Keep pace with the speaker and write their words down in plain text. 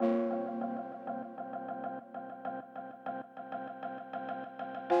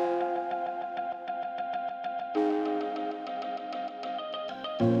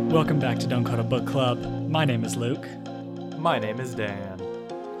Welcome back to Don't Cuddle Book Club. My name is Luke. My name is Dan.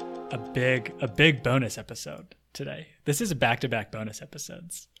 A big bonus episode today. This is a back-to-back bonus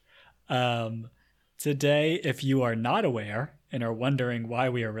episodes. Today, if you are not aware and are wondering why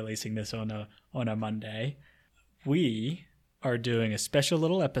we are releasing this on a Monday, we are doing a special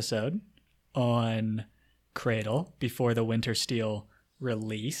little episode on Cradle before the Winter Steel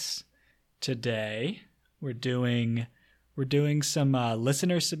release. Today, we're doing some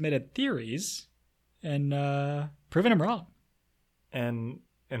listener submitted theories and proving them wrong. And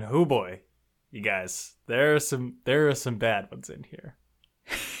oh boy, you guys, there are some bad ones in here.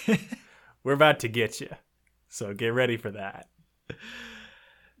 We're about to get you, so get ready for that.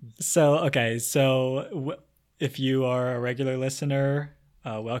 So if you are a regular listener,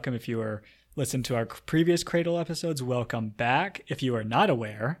 welcome. If you are listening to our previous Cradle episodes, welcome back. If you are not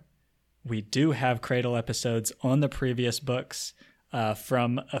aware, we do have Cradle episodes on the previous books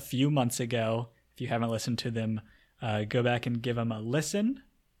from a few months ago. If you haven't listened to them, go back and give them a listen.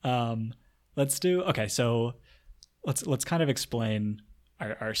 Let's kind of explain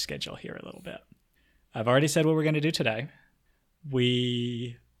our schedule here a little bit. I've already said what we're going to do today.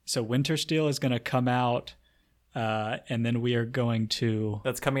 So Winter Steel is going to come out, and then we are going to...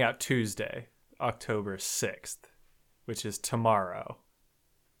 That's coming out Tuesday, October 6th, which is tomorrow.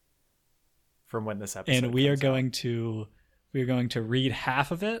 From when this episode and we are going to read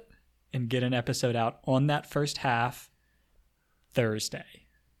half of it and get an episode out on that first half Thursday.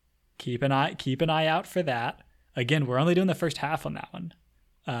 Keep an eye out for that. Again, we're only doing the first half on that one.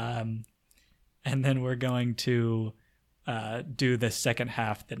 And then we're going to do the second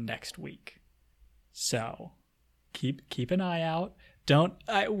half the next week. So keep an eye out.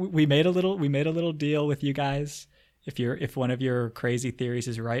 We made a little deal with you guys. If one of your crazy theories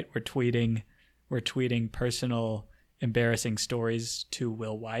is right, we're tweeting personal embarrassing stories to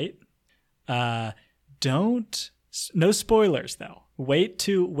Will White. No spoilers though. Wait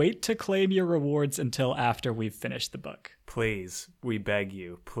to claim your rewards until after we've finished the book. Please, we beg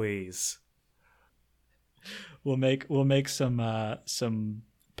you, please. We'll make some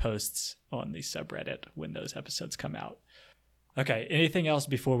posts on the subreddit when those episodes come out. Okay, anything else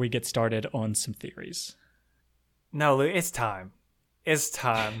before we get started on some theories? No, Lou, it's time. It's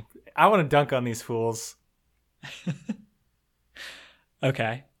time. I want to dunk on these fools.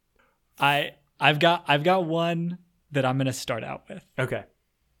 Okay. I've got one that I'm going to start out with. Okay.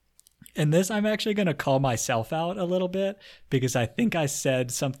 And this I'm actually going to call myself out a little bit because I think I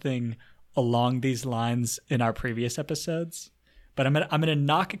said something along these lines in our previous episodes. But I'm going to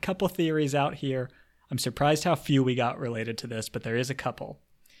knock a couple theories out here. I'm surprised how few we got related to this, but there is a couple.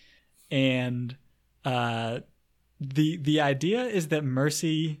 And the idea is that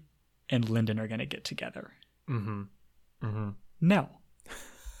Mercy and Lyndon are going to get together. Mm-hmm. Mm-hmm. No.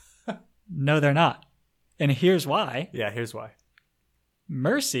 No, they're not. And here's why. Yeah, here's why.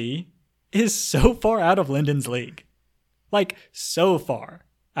 Mercy is so far out of Lyndon's league. Like, so far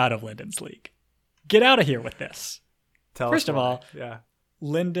out of Lyndon's league. Get out of here with this. First of all, yeah,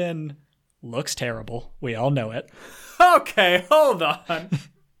 Lyndon looks terrible. We all know it. Okay, hold on.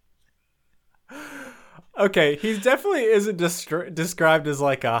 Okay, he definitely isn't described as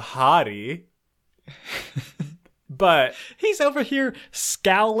like a hottie. But he's over here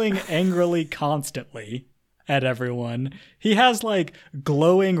scowling angrily constantly at everyone. He has like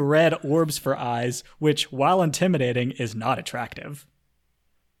glowing red orbs for eyes, which, while intimidating, is not attractive.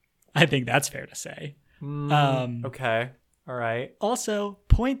 I think that's fair to say. Okay. All right. Also,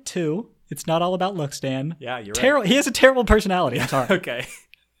 point 2, it's not all about looks, Dan. Yeah, you're right. He has a terrible personality. I'm sorry. Okay.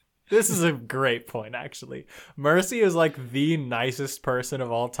 This is a great point, actually. Mercy is like the nicest person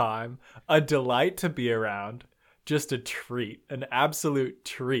of all time. A delight to be around. Just a treat. An absolute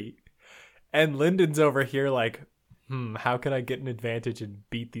treat. And Lyndon's over here like, how can I get an advantage and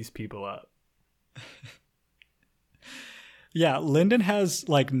beat these people up? Yeah, Lyndon has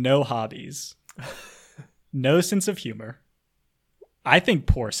like no hobbies. No sense of humor. I think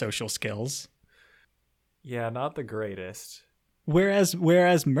poor social skills. Yeah, not the greatest.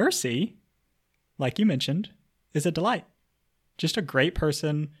 Whereas Mercy, like you mentioned, is a delight. Just a great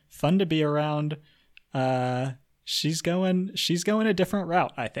person, fun to be around. She's going a different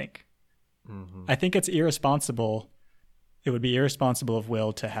route, I think. Mm-hmm. I think it's irresponsible. It would be irresponsible of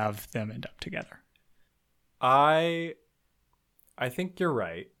Will to have them end up together. I think you're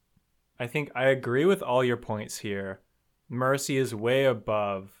right. I think I agree with all your points here. Mercy is way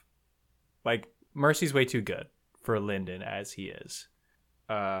above, like, Mercy's way too good for Lyndon as he is.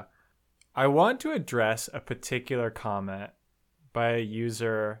 I want to address a particular comment by a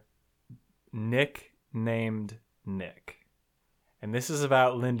user, Nick named Nick. And this is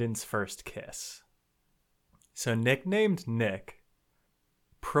about Lyndon's first kiss. So Nicknamed Nick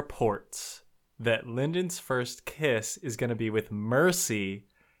purports that Lyndon's first kiss is going to be with Mercy,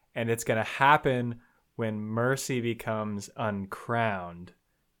 and it's going to happen when Mercy becomes uncrowned.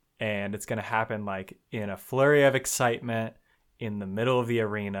 And it's going to happen like in a flurry of excitement in the middle of the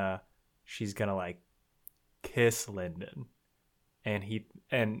arena. She's going to like kiss Lyndon. And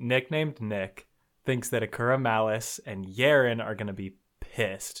Nicknamed Nick thinks that Akura Malice and Yaren are going to be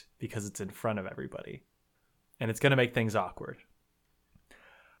pissed because it's in front of everybody. And it's going to make things awkward.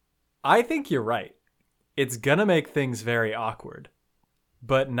 I think you're right. It's going to make things very awkward.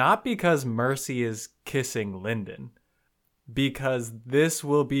 But not because Mercy is kissing Lyndon. Because this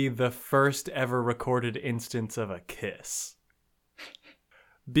will be the first ever recorded instance of a kiss.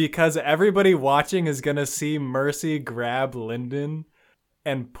 Because everybody watching is going to see Mercy grab Lyndon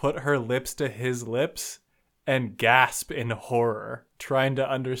and put her lips to his lips and gasp in horror, trying to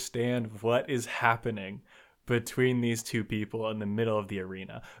understand what is happening between these two people in the middle of the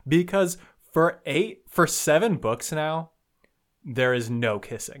arena. Because for 7 books now, there is no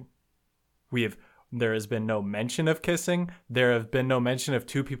kissing. There has been no mention of kissing. There have been no mention of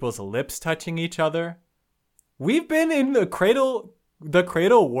two people's lips touching each other. We've been in the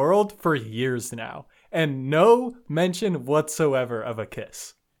cradle world for years now, and no mention whatsoever of a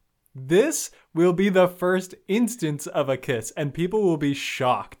kiss. This will be the first instance of a kiss, and people will be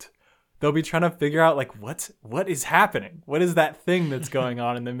shocked. They'll be trying to figure out, like, what is happening? What is that thing that's going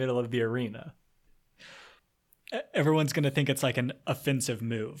on in the middle of the arena? Everyone's going to think it's like an offensive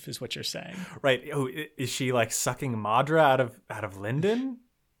move, is what you're saying. Right. Oh, is she like sucking Madra out of Lyndon?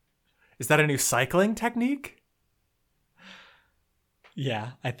 Is that a new cycling technique?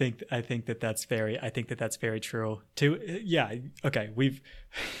 Yeah, I think that's very true. Yeah, okay, we've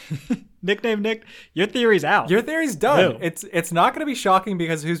Nicknamed Nick, your theory's out. Your theory's done. Boom. It's not going to be shocking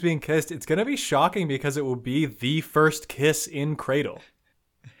because who's being kissed. It's going to be shocking because it will be the first kiss in Cradle.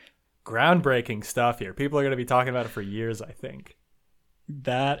 Groundbreaking stuff here. People are going to be talking about it for years, I think.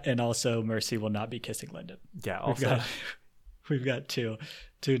 That, and also Mercy will not be kissing Lyndon. Yeah, also. We've got two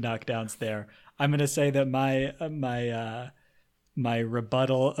knockdowns there. I'm going to say that my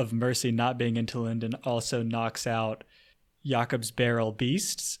rebuttal of Mercy not being into Lyndon also knocks out Jakob's Barrel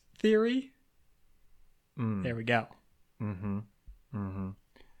Beast's theory. There we go.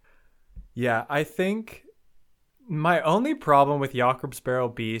 Yeah, I think my only problem with Jakob's Barrel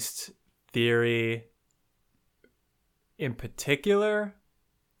Beast's theory in particular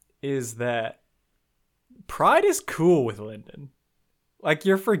is that Pride is cool with Lyndon. Like,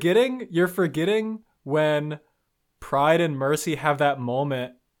 you're forgetting when Pride and Mercy have that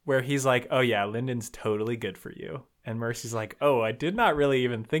moment where he's like, oh yeah, Lyndon's totally good for you. And Mercy's like, oh, I did not really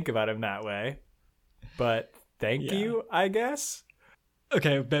even think about him that way. But thank you, I guess.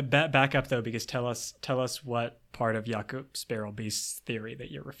 Okay, but back up though, because tell us what part of Jakob's Barrel Beast's theory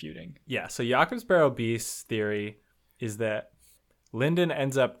that you're refuting. Yeah, so Jakob's Barrel Beast's theory is that Lyndon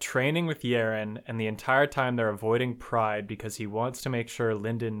ends up training with Yaren, and the entire time they're avoiding Pride because he wants to make sure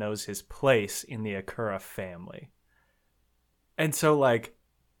Lyndon knows his place in the Akura family. And so, like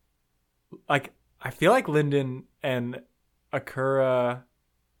I feel like Lyndon and Akura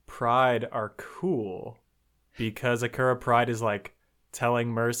Pride are cool because Akura Pride is, like, telling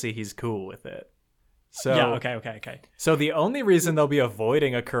Mercy he's cool with it. So yeah, okay. So the only reason they'll be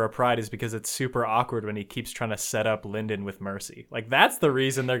avoiding Akura Pride is because it's super awkward when he keeps trying to set up Lyndon with Mercy. Like, that's the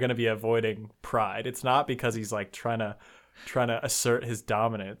reason they're going to be avoiding Pride. It's not because he's, like, trying to assert his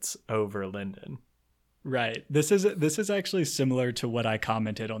dominance over Lyndon. Right. This is actually similar to what I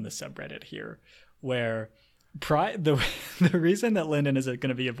commented on the subreddit here, where Pride, the reason that Lyndon is going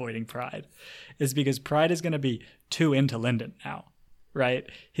to be avoiding Pride is because Pride is going to be too into Lyndon now, right?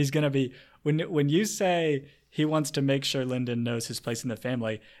 He's going to be, when you say he wants to make sure Lyndon knows his place in the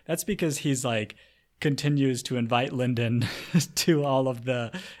family, that's because he's like continues to invite Lyndon to all of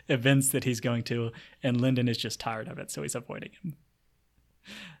the events that he's going to, and Lyndon is just tired of it, so he's avoiding him.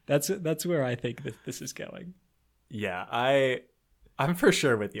 That's where I think that this is going. Yeah, I'm for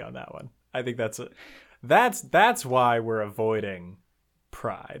sure with you on that one. I think that's why we're avoiding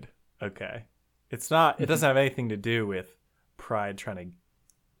Pride. Okay. It doesn't have anything to do with Pride trying to,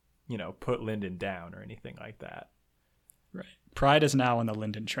 put Lyndon down or anything like that. Right. Pride is now on the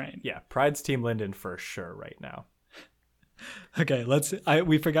Lyndon train. Yeah, Pride's Team Lyndon for sure right now. Okay,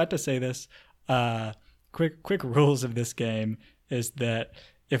 we forgot to say this. Quick rules of this game is that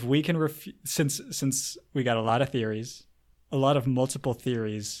if we can since we got a lot of theories, a lot of multiple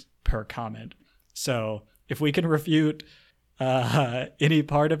theories per comment. So if we can refute any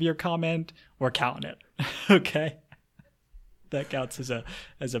part of your comment, we're counting it. Okay. That counts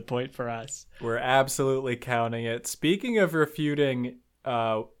as a point for us. We're absolutely counting it. Speaking of refuting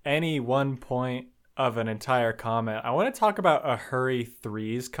any 1 point of an entire comment, I want to talk about a Hurry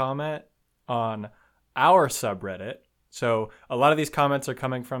Three's comment on our subreddit. So a lot of these comments are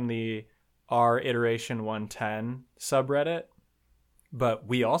coming from the R iteration 110 subreddit, but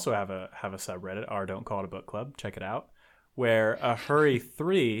we also have a subreddit, R Don't Call It a Book Club. Check it out, where a Hurry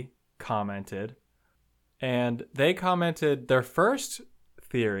 3 commented, and they commented their first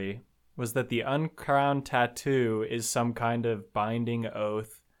theory was that the uncrowned tattoo is some kind of binding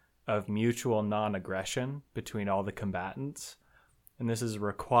oath of mutual non-aggression between all the combatants. And this is a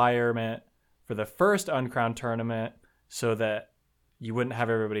requirement for the first uncrowned tournament so that you wouldn't have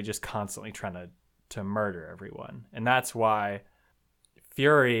everybody just constantly trying to murder everyone. And that's why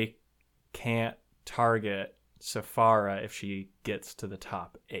Fury can't target Safara if she gets to the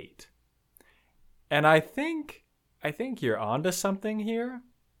top 8. And I think you're onto something here.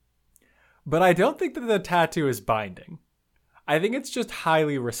 But I don't think that the tattoo is binding. I think it's just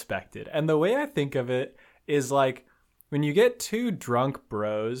highly respected. And the way I think of it is like when you get two drunk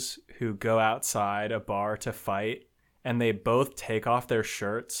bros who go outside a bar to fight and they both take off their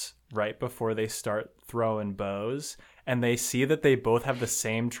shirts right before they start throwing bows and they see that they both have the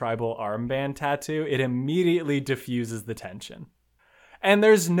same tribal armband tattoo, it immediately diffuses the tension. And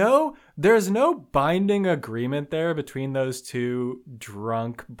there's no binding agreement there between those two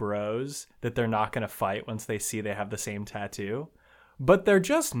drunk bros that they're not going to fight once they see they have the same tattoo. But they're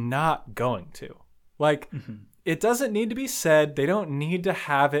just not going to. Like, It doesn't need to be said. They don't need to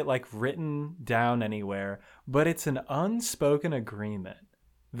have it, like, written down anywhere. But it's an unspoken agreement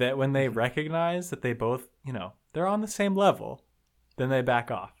that when they recognize that they both, they're on the same level, then they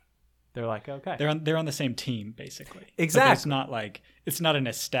back off. They're like, okay. They're on the same team, basically. Exactly. But it's not an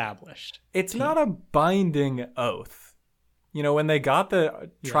established It's team. not a binding oath. When they got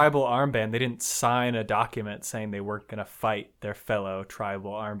the tribal armband, they didn't sign a document saying they weren't going to fight their fellow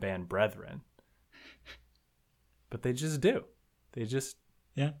tribal armband brethren. But they just do.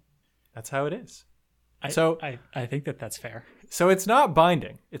 Yeah. That's how it is. I think that's fair. So it's not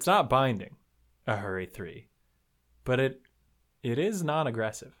binding. It's not binding, a Hurry 3. But it is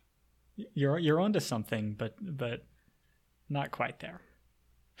non-aggressive. You're onto something, but not quite there.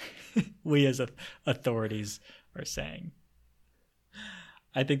 We as authorities are saying.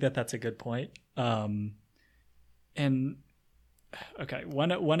 I think that's a good point. And okay,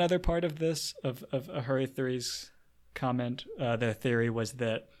 one other part of this of Hurry 3's comment, their theory was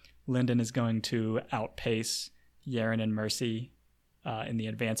that Lyndon is going to outpace Yaren and Mercy in the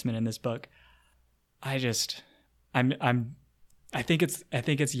advancement in this book. I think it's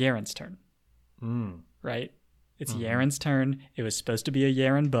Yaren's turn. Right? It's Yaren's turn. It was supposed to be a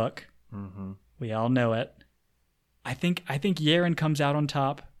Yaren book. Mm-hmm. We all know it. I think Yaren comes out on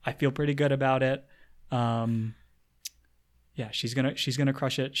top. I feel pretty good about it. Yeah, she's gonna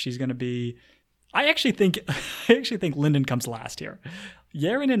crush it. She's gonna be. I actually think Lyndon comes last here.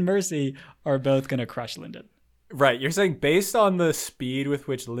 Yaren and Mercy are both gonna crush Lyndon. Right. You're saying based on the speed with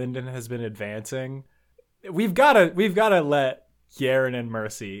which Lyndon has been advancing, we've gotta let Yaren and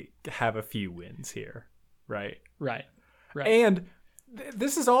Mercy have a few wins here, right? Right. And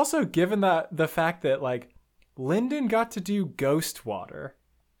this is also given the fact that like Lyndon got to do Ghost Water,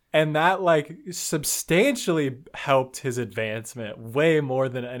 and that like substantially helped his advancement way more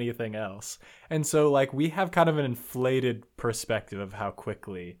than anything else. And so like we have kind of an inflated perspective of how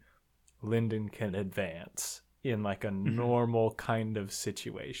quickly Lyndon can advance in like a normal kind of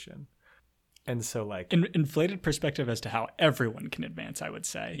situation. And so like inflated perspective as to how everyone can advance, I would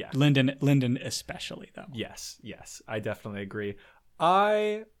say. Yeah. Lyndon especially though. Yes, I definitely agree.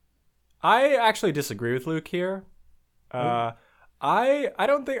 I actually disagree with Luke here. I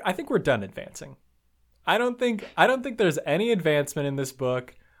think we're done advancing. I don't think there's any advancement in this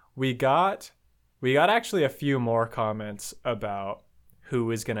book. We got actually a few more comments about who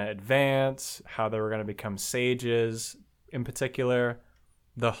is going to advance, how they were going to become sages, in particular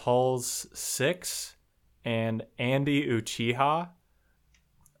the Hulls 6 and Andy Uchiha.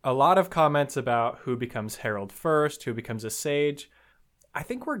 A lot of comments about who becomes Herald first, who becomes a sage. I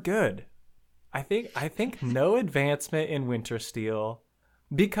think we're good. I think no advancement in Wintersteel,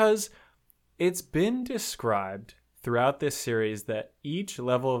 because it's been described throughout this series that each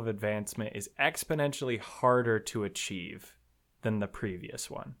level of advancement is exponentially harder to achieve than the previous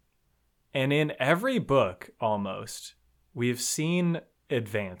one. And in every book, almost, we've seen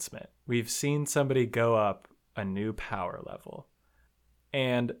advancement. We've seen somebody go up a new power level.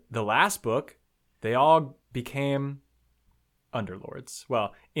 And the last book, they all became Underlords.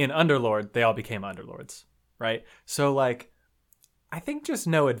 Well, in Underlord, they all became Underlords, right? So, like, I think just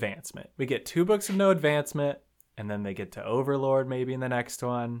no advancement. We get 2 books of no advancement, and then they get to Overlord maybe in the next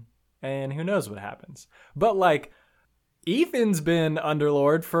one, and who knows what happens. But like, Ethan's been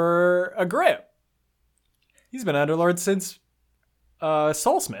Underlord for a grip. He's been Underlord since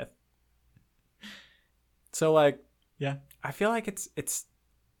Soulsmith. So like, Yeah. I feel like it's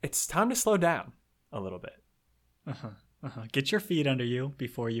time to slow down a little bit. Get your feet under you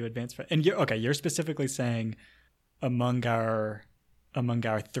before you advance. And you're specifically saying among our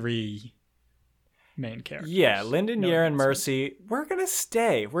 3 main characters. Yeah, Lyndon, Yaren, Mercy, we're going to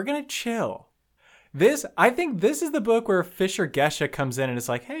stay. We're going to chill. I think this is the book where Fisher Gesha comes in and is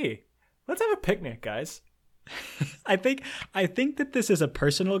like, hey, let's have a picnic, guys. I think that this is a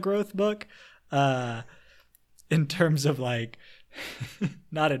personal growth book in terms of like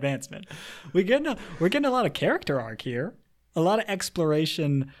not advancement. We're getting a lot of character arc here, a lot of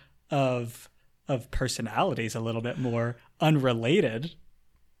exploration of personalities, a little bit more unrelated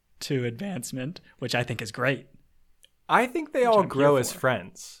to advancement, which I think is great. I think they all grow as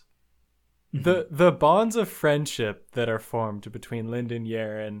friends. The bonds of friendship that are formed between Lyndon,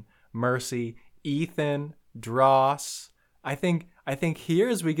 Yaren, Mercy, Ethan, Dross. I think here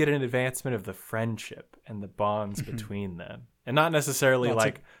is we get an advancement of the friendship and the bonds between them, and not necessarily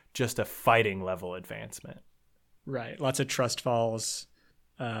just a fighting level advancement. Right. Lots of trust falls.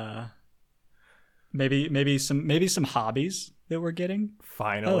 Maybe some hobbies that we're getting.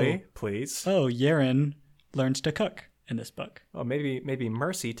 Finally, please. Oh, Yaren learns to cook in this book. Oh, maybe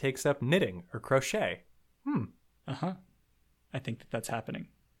Mercy takes up knitting or crochet. I think that's happening.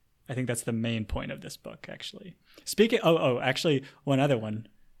 I think that's the main point of this book, actually. Actually, one other one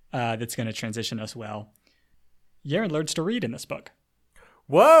that's going to transition us well. Yaren learns to read in this book.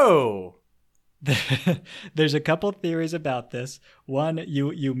 Whoa! There's a couple theories about this. One,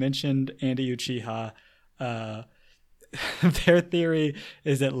 you mentioned Andy Uchiha. Their theory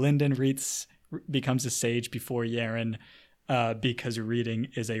is that Lyndon becomes a sage before Yaren because reading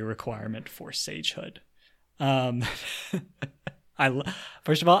is a requirement for sagehood.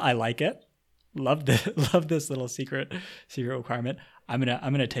 First of all, I like it. Love this little secret requirement. I'm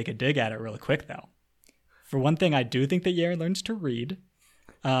gonna take a dig at it really quick though. For one thing, I do think that Yaren learns to read,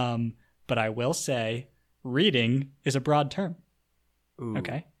 but I will say reading is a broad term. Ooh,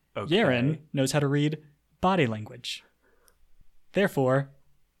 okay. Yaren knows how to read body language. Therefore,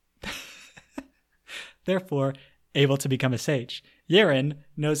 able to become a sage. Yaren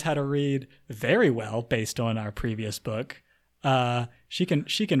knows how to read very well based on our previous book. She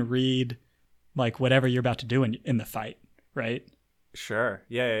can read like whatever you're about to do in the fight, right? Sure.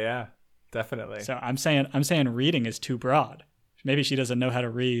 Yeah. Definitely. So I'm saying reading is too broad. Maybe she doesn't know how to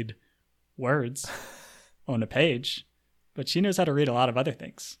read words on a page, but she knows how to read a lot of other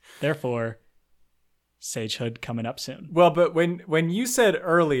things. Therefore, sagehood coming up soon. Well, but when you said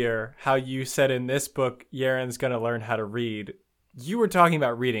earlier how you said in this book Yaren's going to learn how to read, you were talking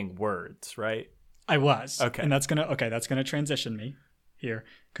about reading words, right? I was. Okay. And that's gonna transition me here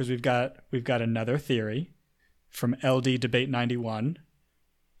because we've got another theory from LD Debate 91.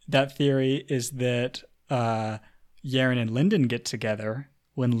 That theory is that Yaren and Lyndon get together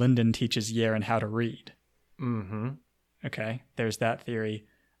when Lyndon teaches Yaren how to read. Mm-hmm. Okay, there's that theory.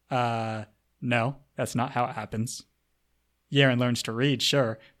 No, that's not how it happens. Yaren learns to read,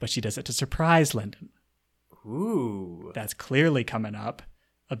 sure, but she does it to surprise Lyndon. Ooh. That's clearly coming up.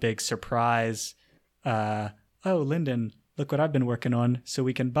 A big surprise. Oh, Lyndon, look what I've been working on so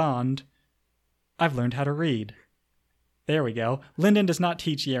we can bond. I've learned how to read. There we go. Lyndon does not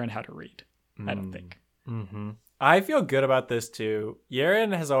teach Yaren how to read, I don't think. Mm-hmm. I feel good about this too.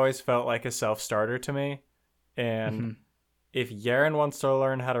 Yaren has always felt like a self-starter to me. And if Yaren wants to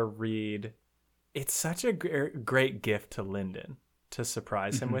learn how to read, it's such a great gift to Lyndon to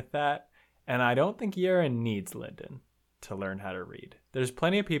surprise him with that. And I don't think Yaren needs Lyndon to learn how to read. There's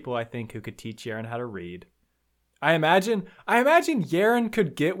plenty of people I think who could teach Yaren how to read. I imagine Yaren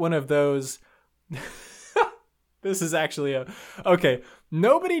could get one of those. This is actually okay.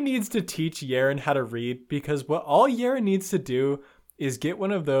 Nobody needs to teach Yaren how to read because what all Yaren needs to do is get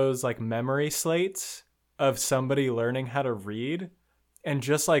one of those like memory slates of somebody learning how to read and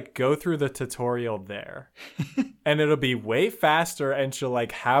just like go through the tutorial there. And it'll be way faster and she'll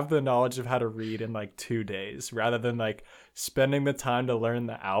like have the knowledge of how to read in like 2 days rather than like spending the time to learn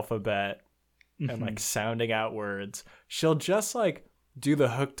the alphabet and like sounding out words. She'll just like do the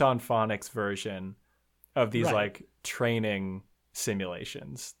Hooked on Phonics version of these like training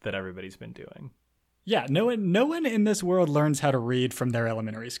simulations that everybody's been doing. Yeah, no one in this world learns how to read from their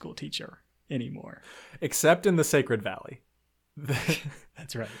elementary school teacher anymore. Except in the Sacred Valley.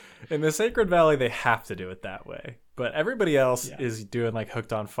 That's right. In the Sacred Valley, they have to do it that way. But everybody else Yeah. is doing like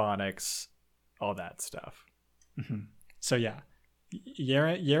hooked on phonics, all that stuff. So yeah,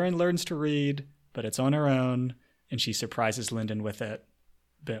 Yaren learns to read, but it's on her own, and she surprises Lyndon with it.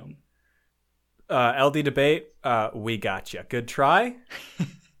 Boom. LD debate, we gotcha. Good try.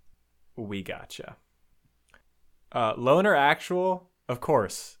 We gotcha. Loner actual, of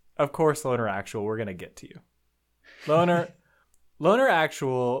course, loner actual. We're gonna get to you. Loner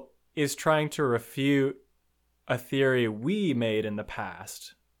actual is trying to refute a theory we made in the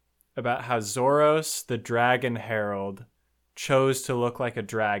past about how Zoros, the dragon herald, chose to look like a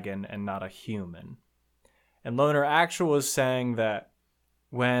dragon and not a human. And Loner actual is saying that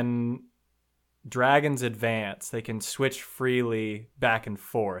when dragons advance, they can switch freely back and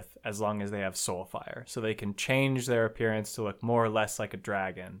forth as long as they have Soulfire. So they can change their appearance to look more or less like a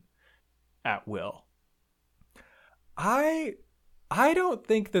dragon at will. I don't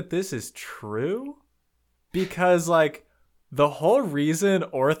think that this is true, because like the whole reason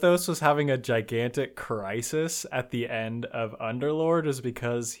Orthos was having a gigantic crisis at the end of Underlord is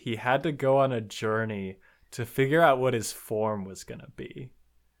because he had to go on a journey to figure out what his form was going to be.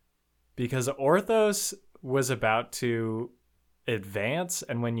 Because Orthos was about to advance,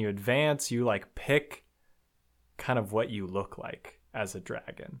 and when you advance, you like pick kind of what you look like as a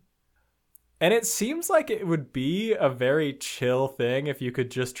dragon. And it seems like it would be a very chill thing if you could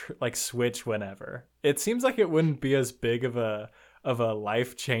just like switch whenever. It seems like it wouldn't be as big of a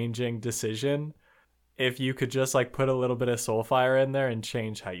life-changing decision if you could just like put a little bit of Soulfire in there and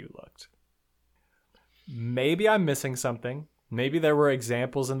change how you looked. Maybe I'm missing something. Maybe there were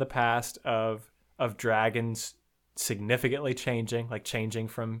examples in the past of dragons significantly changing, like changing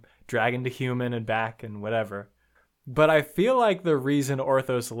from dragon to human and back and whatever. But I feel like the reason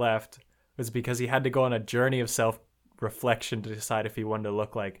Orthos left was because he had to go on a journey of self-reflection to decide if he wanted to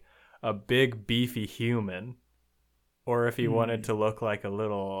look like a big, beefy human, or if he wanted to look like a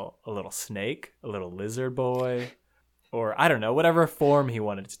little snake, a little lizard boy, or I don't know, whatever form he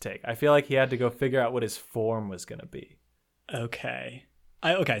wanted to take. I feel like he had to go figure out what his form was going to be. Okay.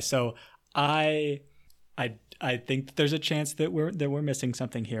 So I think that there's a chance that we're missing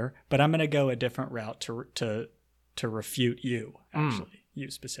something here, but I'm going to go a different route to refute you, actually. You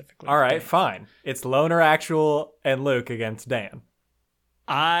specifically. All right, Dan. fine. It's Loner Actual and Luke against Dan.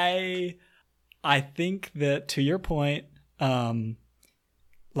 I think that, to your point,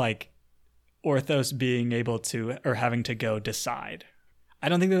 like Orthos being able to, or having to go decide, I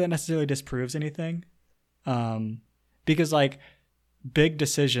don't think that necessarily disproves anything. Because like big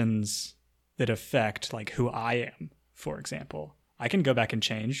decisions that affect like who I am, for example, I can go back and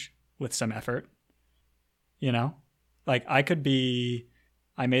change with some effort. You know, like I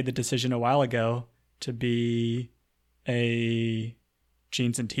made the decision a while ago to be a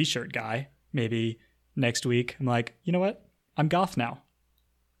jeans and t-shirt guy. Maybe next week I'm like, you know what? I'm goth now.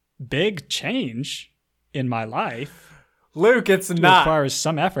 Big change in my life. Luke, it's not. Requires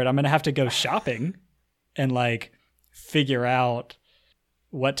some effort. I'm going to have to go shopping and like figure out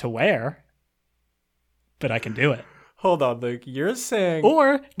what to wear, but I can do it. Hold on, Luke. You're saying...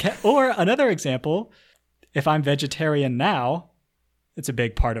 Or another example, if I'm vegetarian now, it's a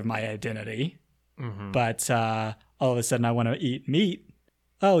big part of my identity. Mm-hmm. But all of a sudden I want to eat meat.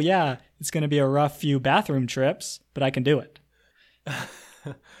 Oh, yeah, it's going to be a rough few bathroom trips, but I can do it.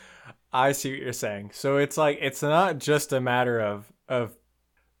 I see what you're saying. So it's like, it's not just a matter of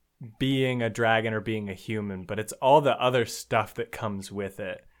being a dragon or being a human, but it's all the other stuff that comes with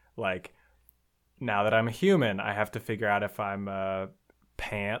it. Like, now that I'm a human, I have to figure out if I'm a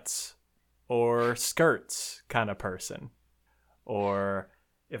pants or skirts kind of person, or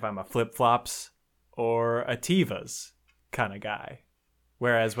if I'm a flip-flops or a Tevas kind of guy.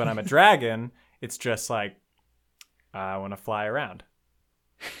 Whereas when I'm a dragon, it's just like, I want to fly around.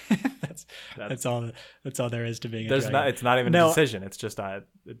 That's all there is to being a dragon. It's not even a decision. It's just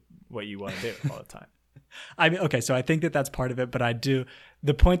what you want to do all the time. I mean, okay, so I think that that's part of it, but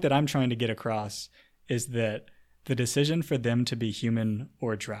the point that I'm trying to get across is that the decision for them to be human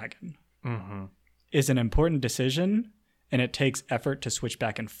or dragon is an important decision, and it takes effort to switch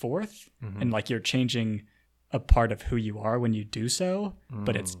back and forth, and like you're changing a part of who you are when you do so,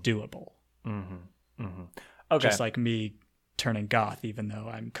 but it's doable. Okay. Just like me turning goth, even though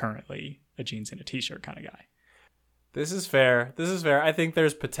I'm currently a jeans and a t-shirt kind of guy. This is fair. I think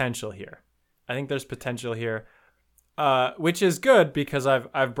there's potential here. Which is good, because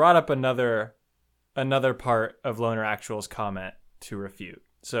I've brought up another part of Loner Actual's comment to refute.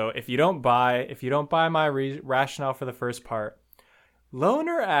 So if you don't buy my rationale for the first part,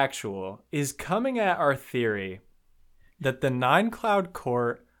 Loner Actual is coming at our theory that the Nine Cloud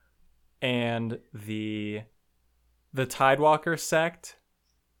Court and the the Tidewalker sect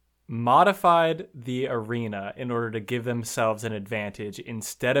modified the arena in order to give themselves an advantage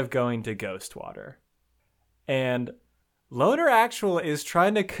instead of going to Ghostwater. And Loner Actual is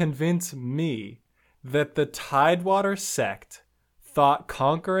trying to convince me that the Tidewater sect thought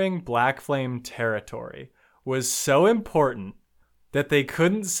conquering Black Flame territory was so important that they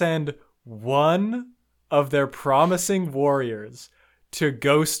couldn't send one of their promising warriors to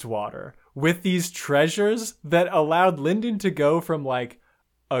Ghostwater with these treasures that allowed Linden to go from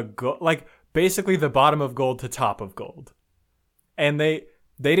basically the bottom of gold to top of gold. And they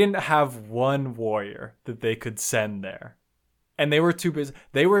didn't have one warrior that they could send there. And they were too busy.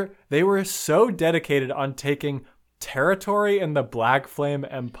 They were so dedicated on taking territory in the Black Flame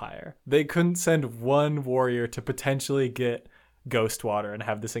Empire. They couldn't send one warrior to potentially get Ghostwater and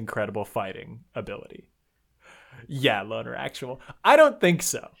have this incredible fighting ability. Yeah, Loner Actual. I don't think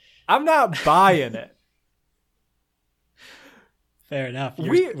so. I'm not buying it. Fair enough.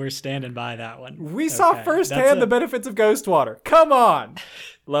 We're standing by that one. We saw firsthand the benefits of Ghostwater. Come on,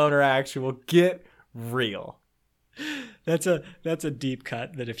 Loner Actual, get real. That's a deep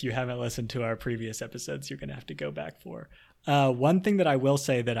cut that if you haven't listened to our previous episodes, you're gonna have to go back for. One thing that I will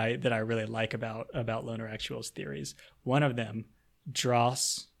say that I really like about Loner Actual's theories, one of them,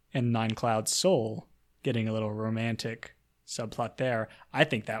 Dross and Nine Cloud's soul getting a little romantic subplot there. I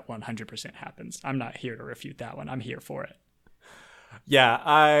think that 100% happens. I'm not here to refute that one. I'm here for it. Yeah,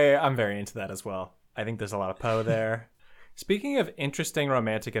 I'm very into that as well. I think there's a lot of Poe there. Speaking of interesting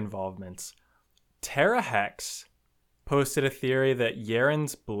romantic involvements, Tara Hex posted a theory that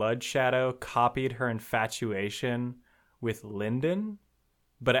Yaren's blood shadow copied her infatuation with Linden,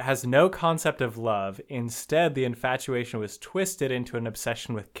 but it has no concept of love. Instead, the infatuation was twisted into an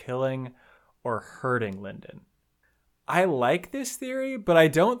obsession with killing or hurting Linden. I like this theory, but I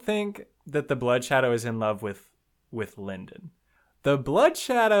don't think that the blood shadow is in love with Linden. The blood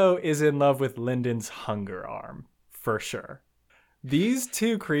shadow is in love with Linden's hunger arm, for sure. These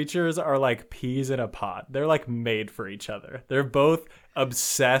two creatures are like peas in a pod. They're like made for each other. They're both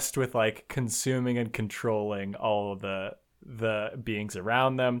obsessed with like consuming and controlling all of the beings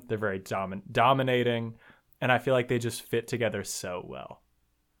around them. They're very dominating, and I feel like they just fit together so well.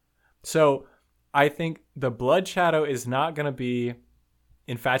 So I think the blood shadow is not going to be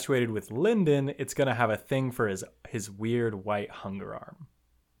infatuated with Linden. It's going to have a thing for his weird white hunger arm.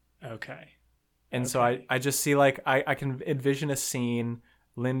 Okay. And so I just see like I can envision a scene,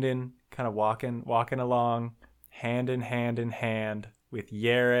 Linden kind of walking along, hand in hand with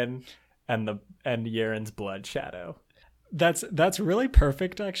Yaren and Yaren's blood shadow. That's really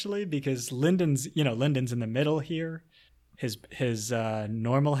perfect actually, because Linden's in the middle here. His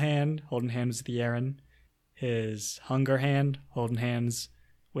normal hand holding hands with Yaren, his hunger hand holding hands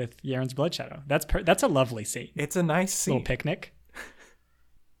with Yaren's blood shadow. That's a lovely scene. It's a nice scene. Little picnic.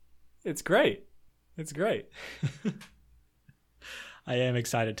 It's great. It's great. I am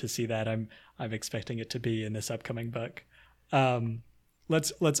excited to see that. I'm expecting it to be in this upcoming book.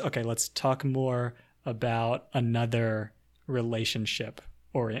 Let's talk more about another relationship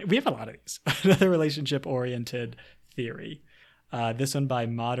we have a lot of these. Another relationship oriented theory. This one by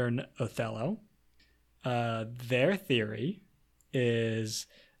Modern Othello. Their theory is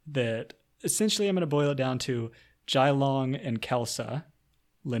that essentially I'm going to boil it down to Jailong and Kelsa,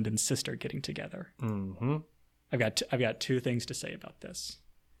 Linden's sister, getting together. Mm-hmm. I've got two things to say about this.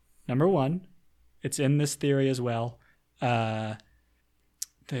 Number one, it's in this theory as well. The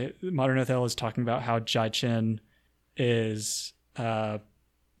Modern Othello is talking about how Jai Chen is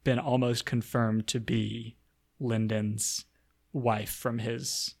been almost confirmed to be Linden's wife from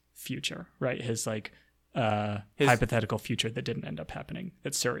his future, right? His hypothetical future that didn't end up happening,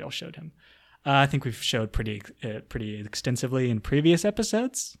 that Suriel showed him. I think we've showed pretty extensively in previous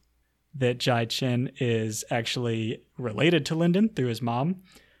episodes that Jai Chen is actually related to Linden through his mom.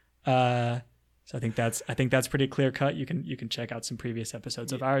 So I think that's pretty clear cut. You can check out some previous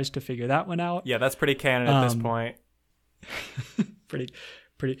episodes of ours to figure that one out. Yeah, that's pretty canon at this point. Feel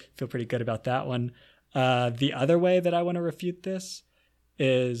pretty good about that one. The other way that I want to refute this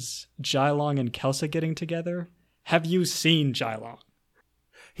is Jailong and Kelsa getting together. Have you seen Jailong?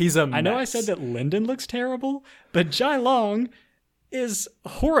 He's a mess. I know I said that Linden looks terrible, but Jailong is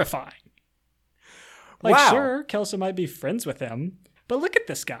horrifying. Like, wow. Sure, Kelsa might be friends with him, but look at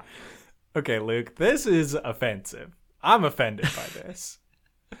this guy. Okay, Luke, this is offensive. I'm offended by this.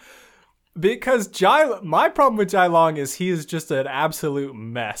 Because my problem with Jailong is he is just an absolute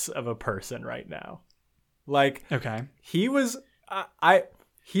mess of a person right now. Like, okay,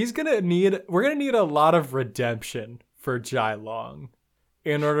 we're gonna need a lot of redemption for Jailong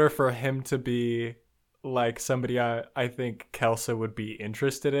in order for him to be like somebody I think Kelsa would be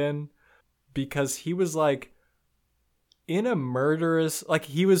interested in, because he was like in a murderous, like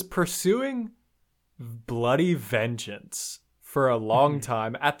he was pursuing bloody vengeance for a long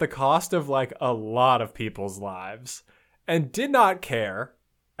time at the cost of like a lot of people's lives and did not care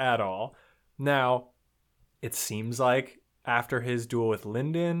at all. Now, it seems like after his duel with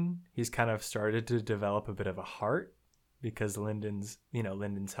Lyndon, he's kind of started to develop a bit of a heart because Lyndon's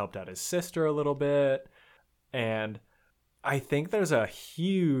helped out his sister a little bit. And I think there's a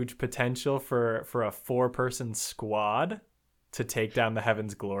huge potential for a 4-person squad to take down the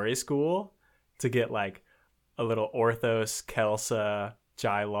Heaven's Glory School, to get like a little Orthos, Kelsa,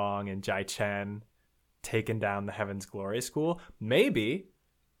 Jai Long, and Jai Chen taken down the Heaven's Glory School. Maybe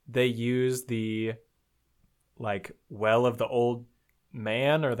they use the like well of the old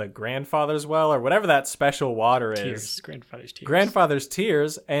man, or the grandfather's well, or whatever that special water is. Grandfather's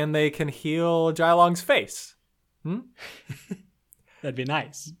tears, and they can heal Jai Long's face. That'd be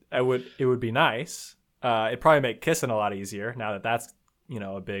nice. It would be nice. It'd probably make kissing a lot easier now that that's,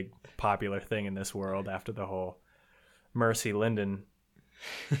 a big popular thing in this world after the whole Mercy Lyndon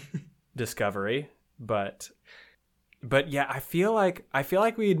discovery. But yeah, I feel like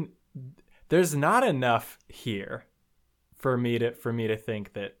there's not enough here for me to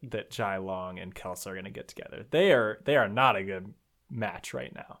think that Jai Long and Kelsa are going to get together. They are not a good match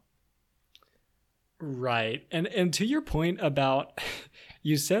right now. Right. And to your point about,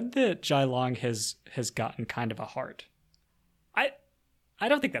 you said that Jai Long has gotten kind of a heart. I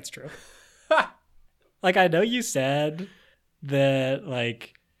don't think that's true. Like, I know you said that,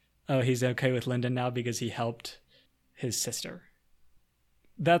 like, oh, he's okay with Lyndon now because he helped his sister.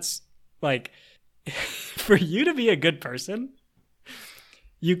 That's, like, for you to be a good person,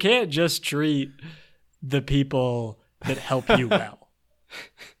 you can't just treat the people that help you well.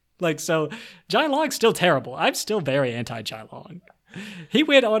 Like, so Jai Long's still terrible. I'm still very anti-Jai Long. He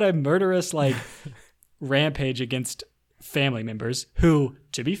went on a murderous, like, rampage against family members who,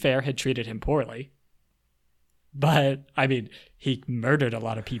 to be fair, had treated him poorly. But, I mean, he murdered a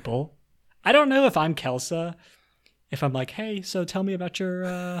lot of people. I don't know if I'm Kelsa, if I'm like, hey, so tell me about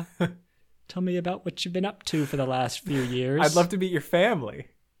tell me about what you've been up to for the last few years. I'd love to meet your family.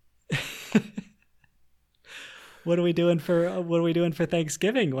 What are we doing for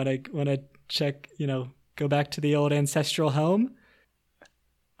Thanksgiving? When I check, go back to the old ancestral home.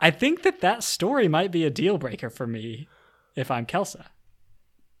 I think that story might be a deal breaker for me if I'm Kelsa.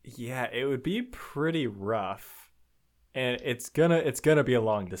 Yeah, it would be pretty rough, and it's gonna be a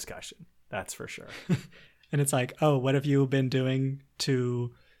long discussion. That's for sure. And it's like, oh, what have you been doing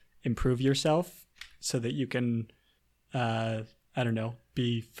to improve yourself so that you can, I don't know,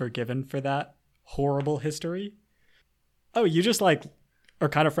 be forgiven for that horrible history? Oh, you just like are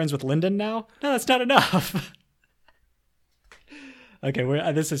kind of friends with Lyndon now? No, that's not enough. Okay,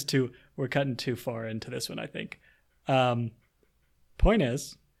 we're cutting too far into this one, I think. Point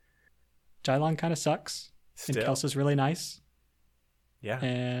is, Jai Long kind of sucks. Still. And Kelsa's really nice. Yeah.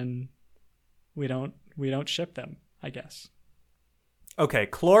 And we don't ship them, I guess. Okay,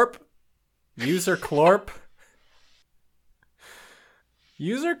 Clorp. User Clorp.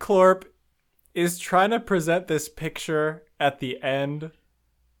 User Clorp is trying to present this picture at the end.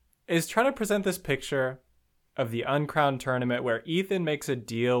 Is trying to present this picture of the Uncrowned tournament where Ethan makes a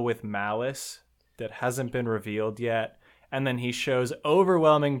deal with Malice that hasn't been revealed yet, and then he shows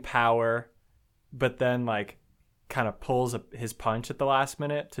overwhelming power, but then like kind of pulls his punch at the last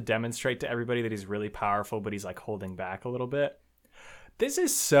minute to demonstrate to everybody that he's really powerful, but he's like holding back a little bit. This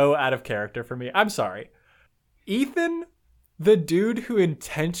is so out of character for me. I'm sorry. Ethan, the dude who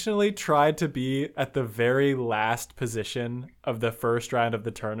intentionally tried to be at the very last position of the first round of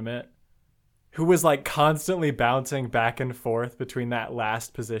the tournament, who was like constantly bouncing back and forth between that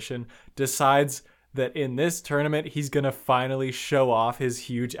last position, decides that in this tournament, he's going to finally show off his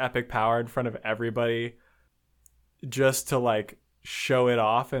huge epic power in front of everybody just to like show it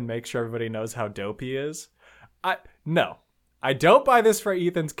off and make sure everybody knows how dope he is. No, I don't buy this for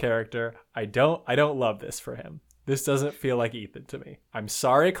Ethan's character. I don't love this for him. This doesn't feel like Ethan to me. I'm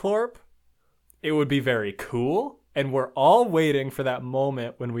sorry, Clorp. It would be very cool. And we're all waiting for that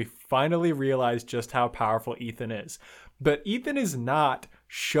moment when we finally realize just how powerful Ethan is. But Ethan is not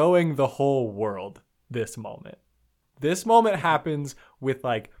showing the whole world this moment. This moment happens with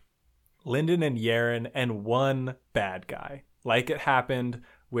like Lyndon and Yaren and one bad guy. Like it happened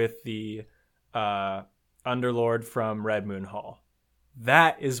with the Underlord from Red Moon Hall.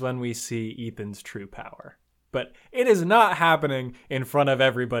 That is when we see Ethan's true power. But it is not happening in front of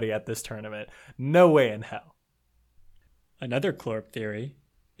everybody at this tournament. No way in hell. Another Clorp theory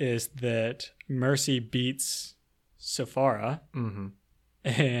is that Mercy beats Safara, Mm-hmm.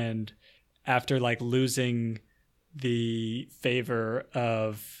 and after like losing the favor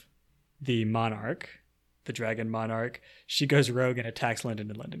of the monarch, the dragon monarch, she goes rogue and attacks Linden,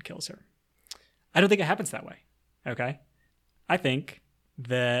 and Linden kills her. I don't think it happens that way. Okay. I think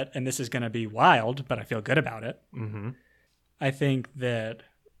that, and this is going to be wild, but I feel good about it. Mm-hmm. I think that,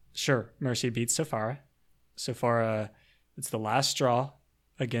 sure, Mercy beats Safara. Safara, it's the last straw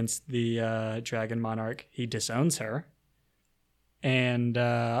against the dragon monarch. He disowns her. And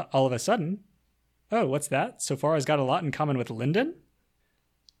all of a sudden, oh, what's that? Safara's got a lot in common with Linden?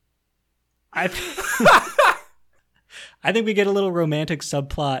 I think we get a little romantic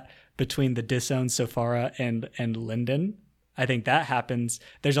subplot between the disowned Safara and Linden. I think that happens.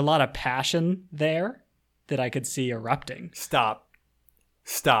 There's a lot of passion there that I could see erupting. Stop.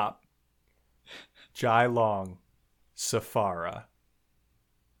 Jai Long, Safara.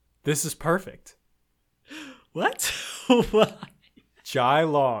 This is perfect. What? What? Jai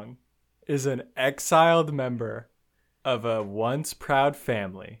Long is an exiled member of a once proud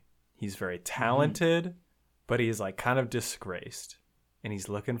family. He's very talented, but he's like kind of disgraced, and he's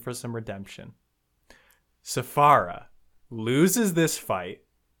looking for some redemption. Safara loses this fight,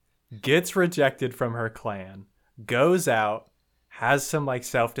 gets rejected from her clan, goes out, has some like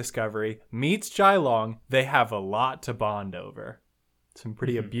self-discovery, meets Jai Long. They have a lot to bond over. Some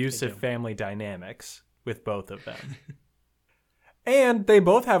pretty abusive family dynamics with both of them. And they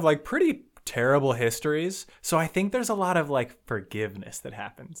both have like pretty terrible histories. So I think there's a lot of like forgiveness that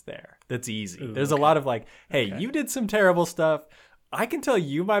happens there. That's easy. Ooh, there's okay. a lot of like, hey, you did some terrible stuff. I can tell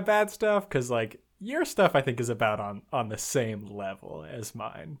you my bad stuff because like your stuff I think is about on the same level as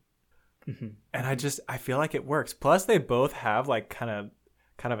mine. And I feel like it works. Plus they both have like kind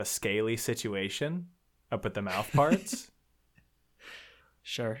of a scaly situation up at the mouth parts.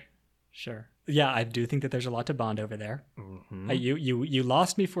 Sure. Yeah, I do think that there's a lot to bond over there. Mm-hmm. You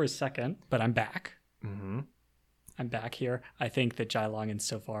lost me for a second, but I'm back. Mm-hmm. I'm back here. I think that Jai Long and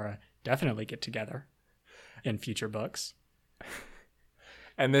Safara definitely get together in future books.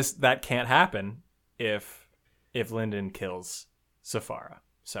 And that can't happen if Linden kills Safara.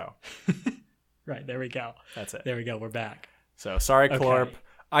 So Right, there we go. that's it. There we go. We're back. So sorry, Clorp.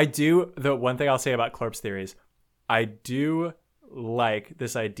 Okay. The one thing I'll say about Clorp's theories, I do like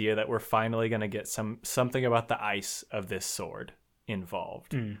this idea that we're finally going to get something about the ice of this sword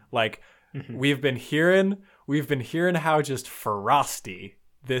involved. Like we've been hearing how just frosty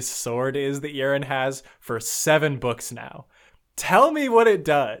this sword is that Yeren has for 7 books now. Tell me what it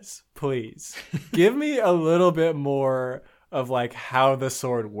does, please. Give me a little bit more of like how the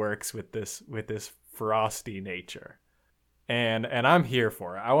sword works with this frosty nature. And I'm here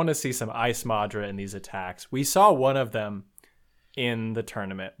for it. I want to see some Ice Madra in these attacks. We saw one of them in the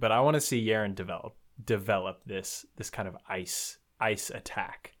tournament, but I want to see Yeren develop this kind of ice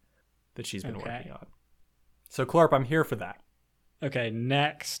attack that she's been working on. So Clorp, I'm here for that. Okay,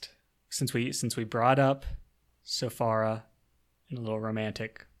 next, since we brought up Safara and a little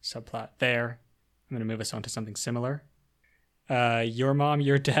romantic subplot there, I'm going to move us on to something similar. Your Mom,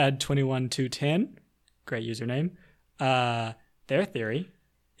 Your Dad 21210, great username. Their theory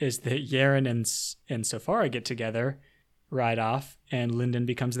is that Yeren and Safara get together, ride off, and Linden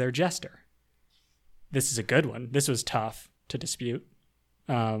becomes their jester. This is a good one. This was tough to dispute.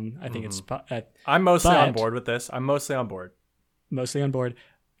 I think it's... I'm mostly on board with this. Mostly on board.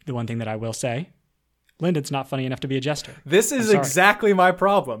 The one thing that I will say, Linden's not funny enough to be a jester. This is exactly my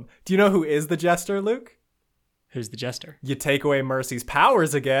problem. Do you know who is the jester, Luke? Who's the jester? You take away Mercy's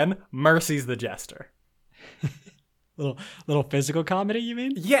powers again, Mercy's the jester. Little physical comedy, you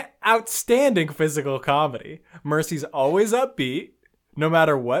mean? Yeah, outstanding physical comedy. Mercy's always upbeat. No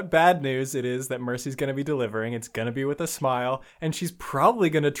matter what bad news it is that Mercy's going to be delivering, it's going to be with a smile, and she's probably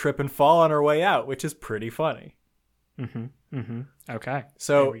going to trip and fall on her way out, which is pretty funny. Okay.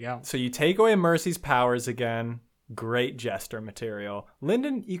 So, there we go. So you take away Mercy's powers again. Great jester material.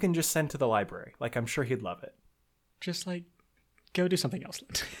 Linden, you can just send to the library. Like, I'm sure he'd love it. Just like, go do something else,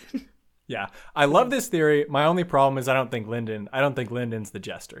 Linden. Yeah, I love this theory. My only problem is I don't think Linden's the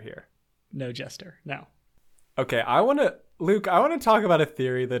jester here. No jester. No. Okay, Luke, I want to talk about a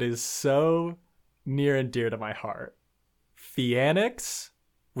theory that is so near and dear to my heart. Phoenix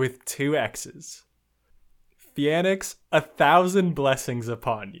with 2 X's. Phoenix, 1,000 blessings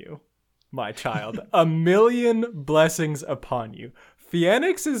upon you, my child. 1,000,000 blessings upon you.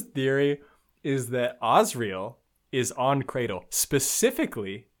 Phoenix's theory is that Osriel is on Cradle,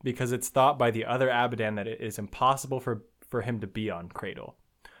 specifically because it's thought by the other Abadan that it is impossible for him to be on Cradle.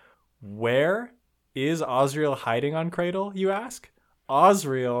 Where is Osriel hiding on Cradle, you ask?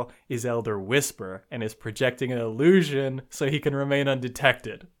 Osriel is Elder Whisper and is projecting an illusion so he can remain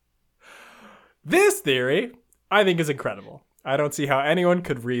undetected. This theory, I think, is incredible. I don't see how anyone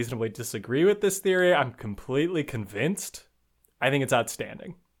could reasonably disagree with this theory. I'm completely convinced. I think it's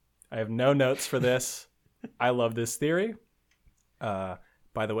outstanding. I have no notes for this. I love this theory.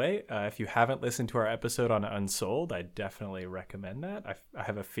 By the way, if you haven't listened to our episode on Unsold, I definitely recommend that. I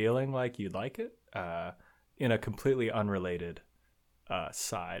have a feeling like you'd like it. In a completely unrelated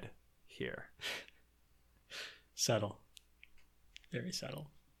side here. Subtle. Very subtle.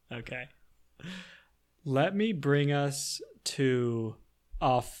 Okay. Let me bring us to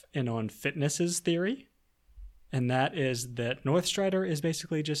Off and On Fitness's theory. And that is that Northstrider is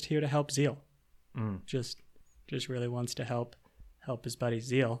basically just here to help Zeal. Just really wants to help his buddy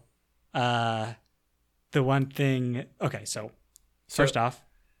Zeal. The one thing... Okay, so first off,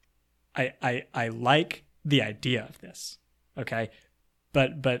 I like the idea of this. Okay?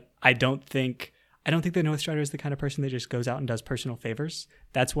 But I don't think the Northstrider is the kind of person that just goes out and does personal favors.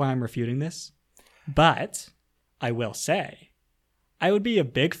 That's why I'm refuting this. But I will say, I would be a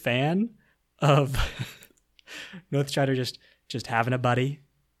big fan of Northstrider just having a buddy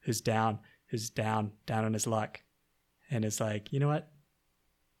who's down on his luck, and is like, you know what?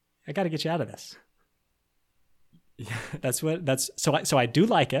 I got to get you out of this. Yeah, so I do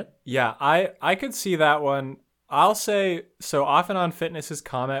like it. Yeah, I could see that one. I'll say, so Off and On Fitness's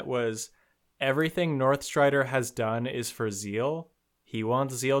comment was, everything Northstrider has done is for Zeal. He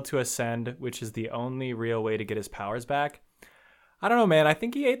wants Zeal to ascend, which is the only real way to get his powers back. I don't know, man. I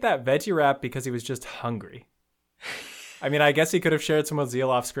think he ate that veggie wrap because he was just hungry. I mean, I guess he could have shared some with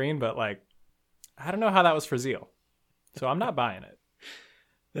Zeal off screen, but like, I don't know how that was for Zeal. So I'm not buying it.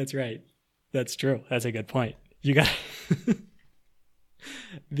 That's right. That's true. That's a good point. You got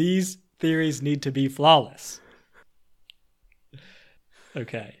these theories need to be flawless.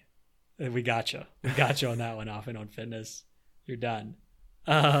 Okay. We got you. We got you on that one, Off and On Fitness. You're done.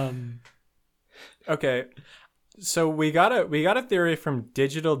 Okay. So we got a theory from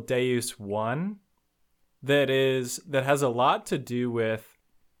Digital Deus 1 that has a lot to do with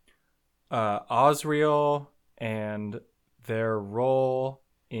Osriel and their role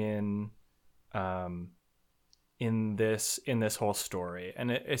in this whole story.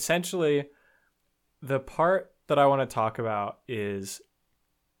 And essentially the part that I want to talk about is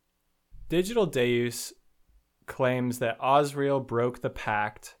Digital Deus claims that Osriel broke the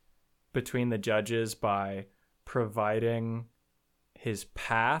pact between the judges by providing his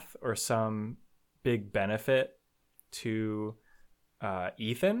path or some big benefit to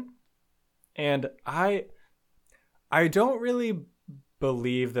Ethan. And I don't really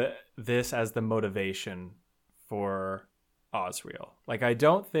believe that this as the motivation for Osriel. Like, I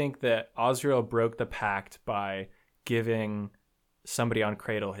don't think that Osriel broke the pact by giving somebody on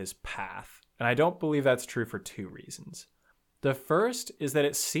Cradle his path. And I don't believe that's true for two reasons. The first is that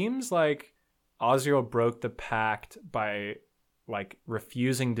it seems like Osriel broke the pact by like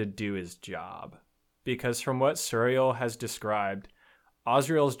refusing to do his job. Because from what Suriel has described,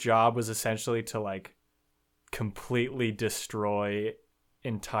 Osriel's job was essentially to like completely destroy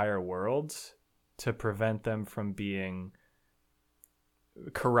entire worlds to prevent them from being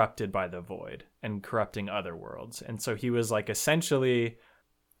corrupted by the void and corrupting other worlds. And so he was like essentially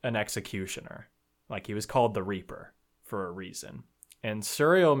an executioner. Like, he was called the Reaper for a reason. And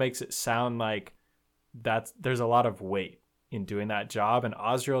Suriel makes it sound like there's a lot of weight in doing that job, and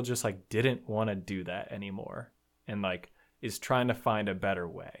Osriel just like didn't want to do that anymore and like is trying to find a better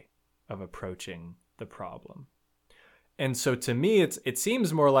way of approaching the problem. And so to me it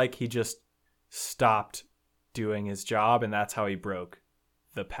seems more like he just stopped doing his job, and that's how he broke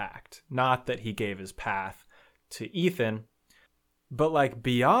the pact. Not that he gave his path to Ethan, but like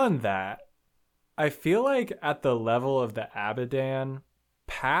beyond that, I feel like at the level of the Abadan,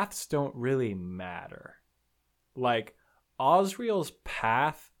 paths don't really matter. Like, Osriel's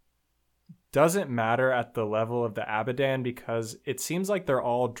path doesn't matter at the level of the Abadan because it seems like they're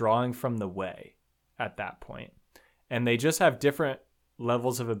all drawing from the way at that point. And they just have different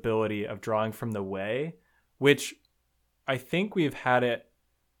levels of ability of drawing from the way, which I think we've had it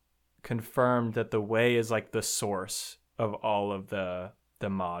confirmed that the way is like the source of all of the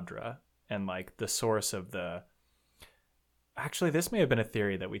Madra and like the source of the... Actually, this may have been a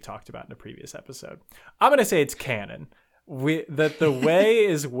theory that we talked about in a previous episode. I'm going to say it's canon. That the way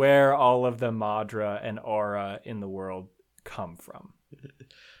is where all of the Madra and aura in the world come from.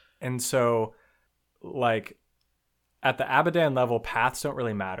 And so, like, at the Abadan level, paths don't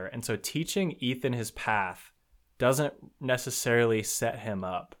really matter. And so teaching Ethan his path doesn't necessarily set him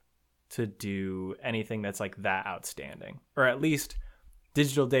up to do anything that's like that outstanding. Or at least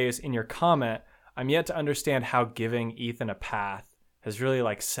Digital Deus, in your comment, I'm yet to understand how giving Ethan a path has really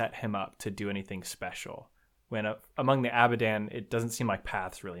like set him up to do anything special. When among the Abadan, it doesn't seem like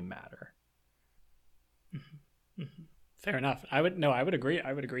paths really matter. Fair enough. I would agree.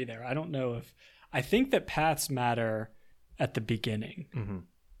 I would agree there. I don't know if I think that paths matter at the beginning,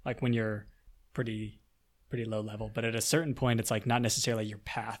 like when you're pretty low level. But at a certain point, it's like not necessarily your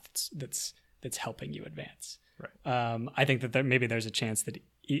path that's helping you advance. Right. I think that maybe there's a chance that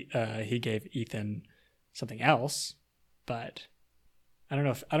he gave Ethan something else, but I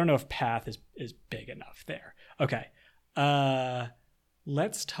don't know if path is big enough there. Okay.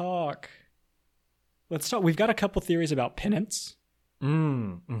 Let's talk. We've got a couple theories about penance.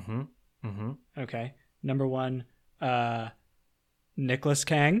 Okay. Number one, Nicholas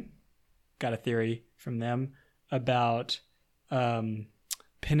Kang. Got a theory from them about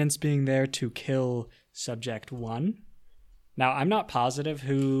penance being there to kill Subject 1. Now, I'm not positive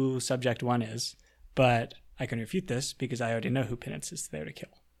who Subject 1 is, but I can refute this because I already know who penance is there to kill.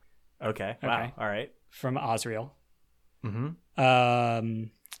 Okay. Wow. All right. From Osriel.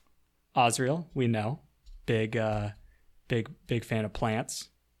 Osriel, we know. Big fan of plants.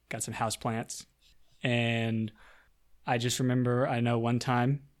 Got some house plants. And I just remember, I know one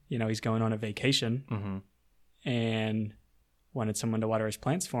time, he's going on a vacation and wanted someone to water his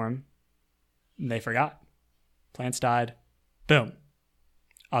plants for him. And they forgot. Plants died. Boom.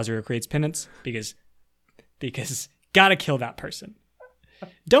 Osriel creates penance because gotta kill that person.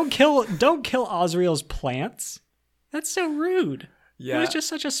 Don't kill Osriel's plants. That's so rude. Yeah. It was just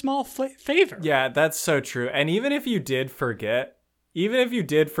such a small favor. Yeah, that's so true. And even if you did forget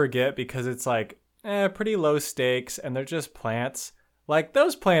because it's like, pretty low stakes and they're just plants, like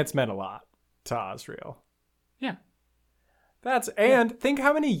those plants meant a lot to Osriel. Yeah. And think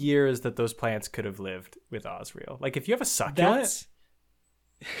how many years that those plants could have lived with Osriel. Like if you have a succulent,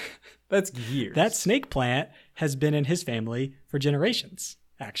 that's years. That snake plant has been in his family for generations,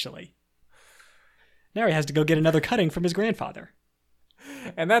 actually. Now he has to go get another cutting from his grandfather.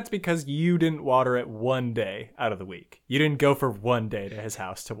 And that's because you didn't water it one day out of the week. You didn't go for one day to his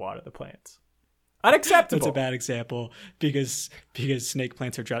house to water the plants. Unacceptable. That's a bad example because snake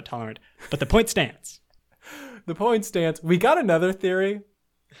plants are drought tolerant. But the point stands. The point stands. We got another theory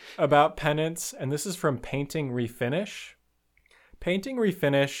about penance, and this is from Painting Refinish. Painting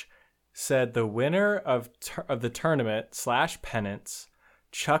Refinish said the winner of the tournament / penance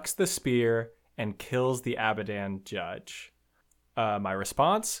chucks the spear and kills the Abadan judge. My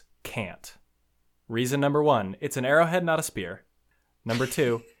response, can't. Reason number 1, it's an arrowhead, not a spear. Number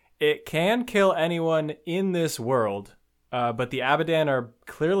 2, it can kill anyone in this world, but the Abadan are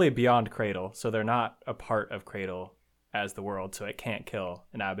clearly beyond Cradle, so they're not a part of Cradle as the world, so it can't kill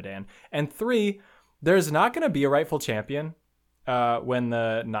an Abadan. And 3, there's not going to be a rightful champion when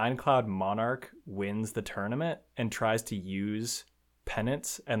the Nine Cloud Monarch wins the tournament and tries to use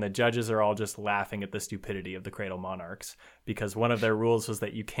penance, and the judges are all just laughing at the stupidity of the Cradle Monarchs because one of their rules was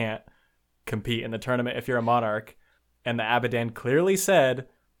that you can't compete in the tournament if you're a monarch, and the Abadan clearly said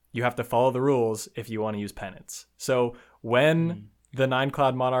you have to follow the rules if you want to use penance. So when the Nine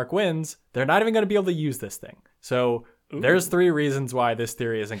Cloud Monarch wins, they're not even going to be able to use this thing. So there's 3 reasons why this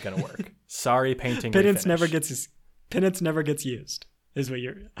theory isn't going to work. Sorry, Painting Penance Refinish. Penance never gets used is what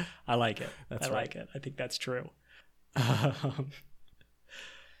you're. I like it. That's I right. like it. I think that's true.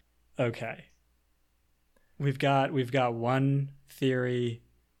 Okay. We've got one theory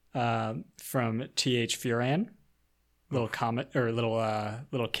from T.H. Furan. Little comet or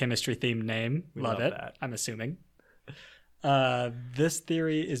little chemistry themed name. We love it. That. I'm assuming. This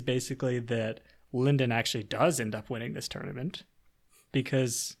theory is basically that Lyndon actually does end up winning this tournament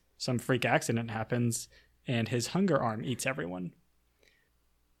because some freak accident happens and his hunger arm eats everyone.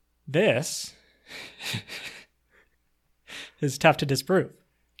 This is tough to disprove.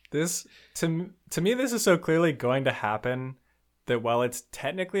 This to me, this is so clearly going to happen that while it's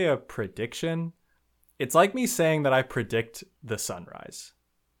technically a prediction, it's like me saying that I predict the sunrise.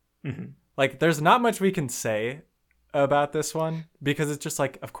 Like, there's not much we can say about this one because it's just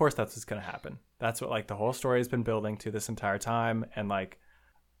like, of course that's what's going to happen. That's what like the whole story has been building to this entire time. And like,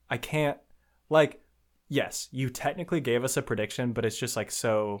 I can't like, yes, you technically gave us a prediction, but it's just like,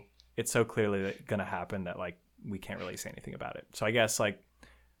 it's so clearly going to happen that like, we can't really say anything about it. So I guess like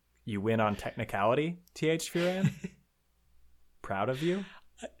you win on technicality, T.H. Furan. Proud of you.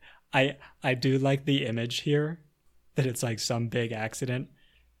 I do like the image here that it's like some big accident.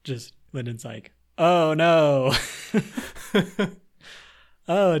 Just Lyndon's like, oh no.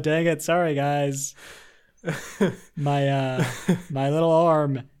 Oh, dang it. Sorry, guys. My little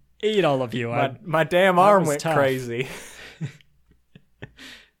arm ate all of you. My damn arm went tough. crazy.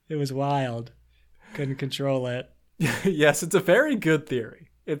 It was wild. Couldn't control it. Yes, it's a very good theory.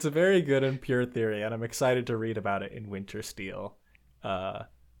 It's a very good and pure theory, and I'm excited to read about it in Winter Steel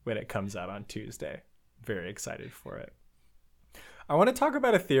when it comes out on Tuesday. Very excited for it. I want to talk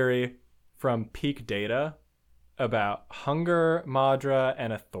about a theory from Peak Data about Hunger Madra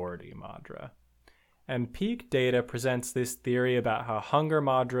and Authority Madra. And Peak Data presents this theory about how Hunger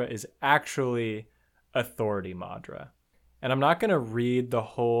Madra is actually Authority Madra. And I'm not going to read the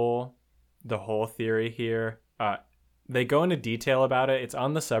whole theory here. They go into detail about it. It's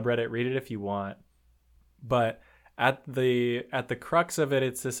on the subreddit. Read it if you want. But at the crux of it,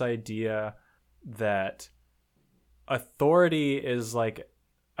 it's this idea that authority is like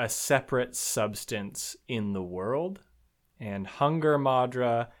a separate substance in the world, and Hunger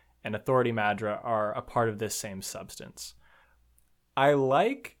Madra and Authority Madra are a part of this same substance. I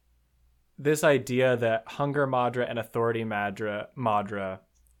like this idea that Hunger Madra and Authority Madra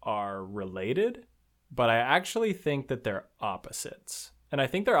are related, but I actually think that they're opposites. And I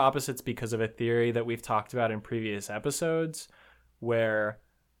think they're opposites because of a theory that we've talked about in previous episodes, where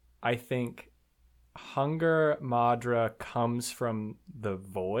I think Hunger Madra comes from the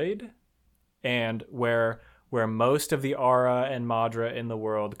void, and where most of the aura and Madra in the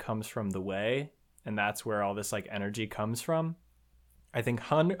world comes from the way, and that's where all this like energy comes from. I think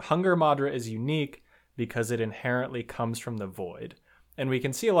Hunger Madra is unique because it inherently comes from the void. And we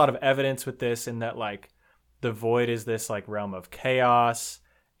can see a lot of evidence with this in that like the void is this like realm of chaos,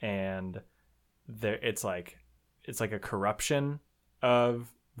 and it's like a corruption of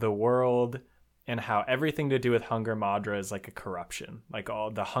the world, and how everything to do with Hunger Madra is like a corruption. Like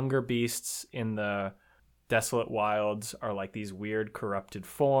all the hunger beasts in the Desolate Wilds are like these weird corrupted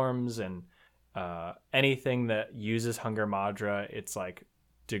forms, and anything that uses Hunger Madra, it's like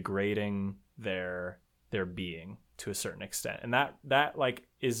degrading their being to a certain extent. And that like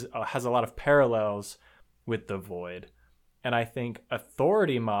has a lot of parallels with the void. And I think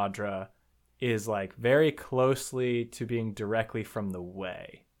Authority Madra is like very closely to being directly from the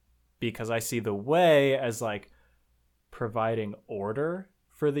way, because I see the way as like providing order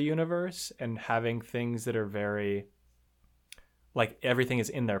for the universe and having things that are very like everything is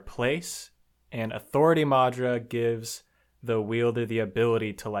in their place. And Authority Madra gives the wielder the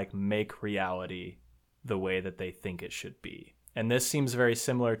ability to like make reality the way that they think it should be. And this seems very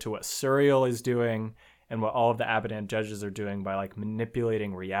similar to what Suriel is doing and what all of the Abadan judges are doing by like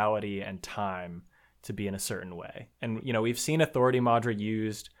manipulating reality and time to be in a certain way. And, you know, we've seen Authority Madra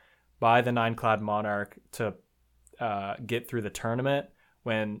used by the Nine Cloud Monarch to get through the tournament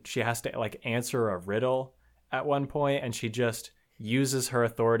when she has to like answer a riddle at one point, and she just uses her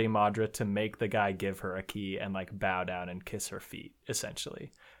Authority Madra to make the guy give her a key and like bow down and kiss her feet,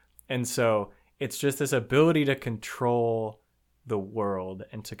 essentially. And so it's just this ability to control the world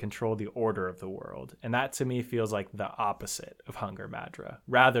and to control the order of the world. And that to me feels like the opposite of Hunger Madra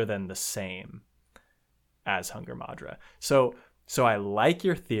rather than the same as Hunger Madra. So I like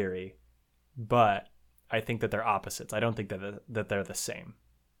your theory, but I think that they're opposites. I don't think that they're the same.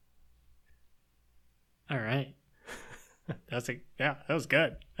 All right. That was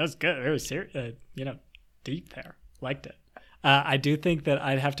good. That was good. It was serious, deep there. Liked it. I do think that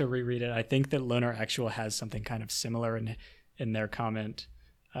I'd have to reread it. I think that Lunar Actual has something kind of similar in their comment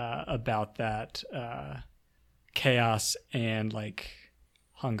about that chaos and like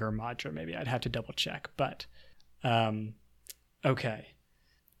Hunger Madra. Maybe I'd have to double check, but okay.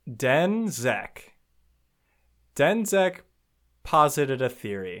 Denzek posited a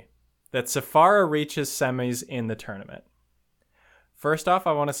theory that Sephara reaches semis in the tournament. First off,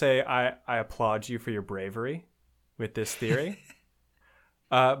 I want to say I applaud you for your bravery with this theory.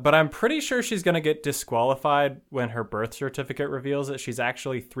 But I'm pretty sure she's going to get disqualified when her birth certificate reveals that she's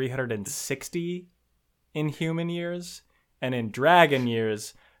actually 360 in human years. And in dragon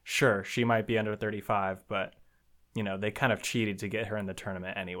years, sure, she might be under 35, but, you know, they kind of cheated to get her in the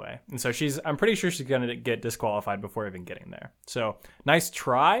tournament anyway. And so I'm pretty sure she's going to get disqualified before even getting there. So nice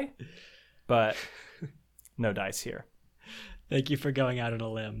try, but no dice here. Thank you for going out on a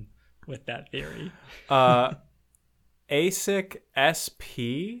limb with that theory. ASIC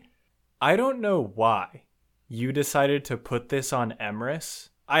SP, I don't know why you decided to put this on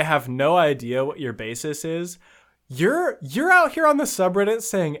Emrys. I have no idea what your basis is. You're out here on the subreddit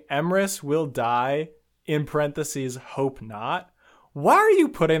saying Emrys will die, in parentheses, hope not. Why are you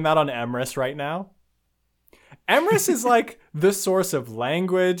putting that on Emrys right now? Emrys is like the source of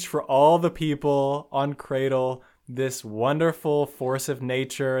language for all the people on Cradle, this wonderful force of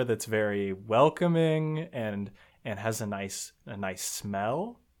nature that's very welcoming and has a nice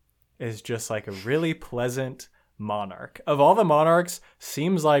smell, is just like a really pleasant monarch. Of all the monarchs,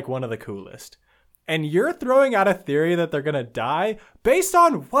 seems like one of the coolest. And you're throwing out a theory that they're going to die? Based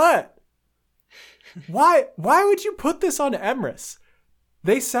on what? Why would you put this on Emrys?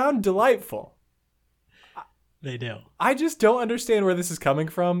 They sound delightful. They do. I just don't understand where this is coming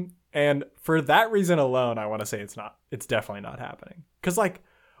from. And for that reason alone, I want to say it's definitely not happening. Because, like,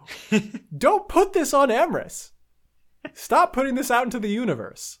 don't put this on Emrys. Stop putting this out into the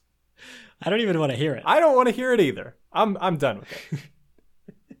universe. I don't even want to hear it. I don't want to hear it either. I'm done with it.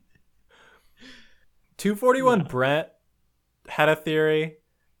 241 Brent had a theory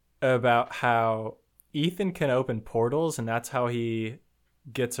about how Ethan can open portals, and that's how he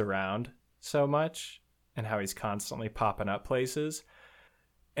gets around so much, and how he's constantly popping up places.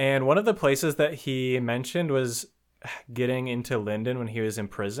 And one of the places that he mentioned was getting into Linden when he was in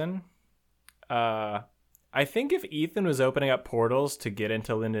prison. I think if Ethan was opening up portals to get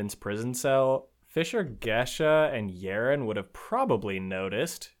into Linden's prison cell, Fisher Gesha and Yaren would have probably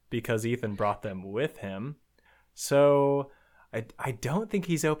noticed because Ethan brought them with him. So I don't think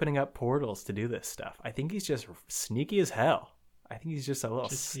he's opening up portals to do this stuff. I think he's just sneaky as hell. I think he's just a little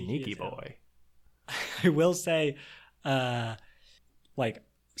sneaky boy. I will say, like,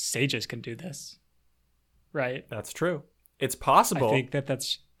 sages can do this, right? That's true. It's possible. I think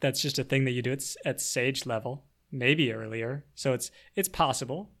that's just a thing that you do at sage level, maybe earlier. So it's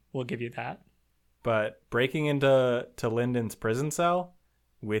possible. We'll give you that. But breaking into Linden's prison cell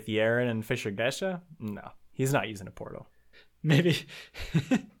with Yaren and Fisher Gesha? No, he's not using a portal. Maybe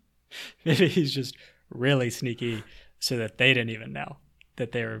he's just really sneaky so that they didn't even know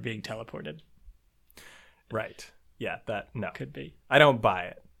that they were being teleported. Right. Yeah, no. Could be. I don't buy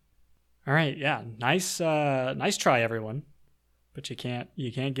it. All right, yeah. Nice try, everyone. But you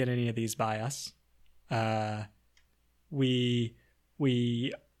can't get any of these by us. I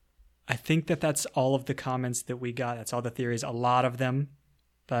think that's all of the comments that we got. That's all the theories, a lot of them,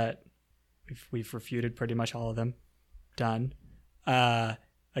 but we've refuted pretty much all of them. Done.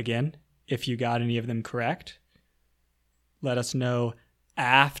 Again, if you got any of them correct, let us know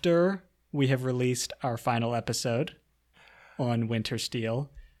after we have released our final episode on Winter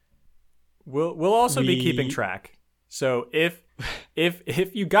Steel. We'll also be keeping track. So if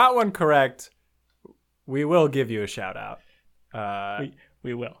you got one correct, we will give you a shout out.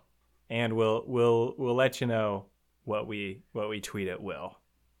 We will. And we'll let you know what we tweet at Will.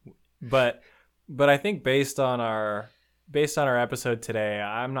 But I think based on our episode today,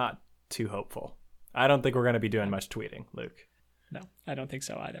 I'm not too hopeful. I don't think we're going to be doing much tweeting, Luke. No, I don't think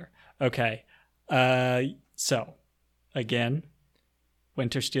so either. Okay. So again,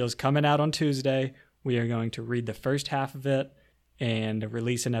 Winter Steel's coming out on Tuesday. We are going to read the first half of it and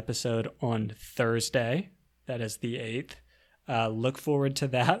release an episode on Thursday. That is the 8th. Look forward to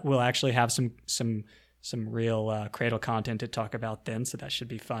that. We'll actually have some real Cradle content to talk about then, so that should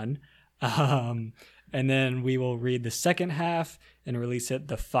be fun. And then we will read the second half and release it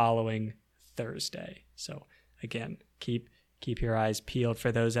the following Thursday. So again, keep your eyes peeled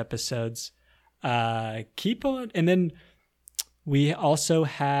for those episodes. Keep on, and then we also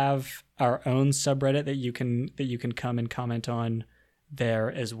have our own subreddit that you can come and comment on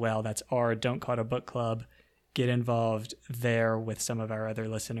there as well. That's our Don't Call It a Book Club. Get involved there with some of our other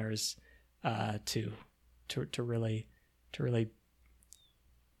listeners to really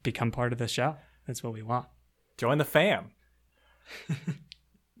become part of the show. That's what we want. Join the fam.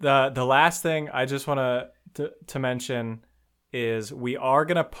 The last thing I just want to mention is we are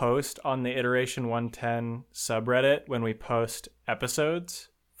going to post on the Iteration 110 subreddit when we post episodes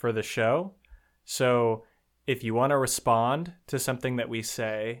for the show. So if you want to respond to something that we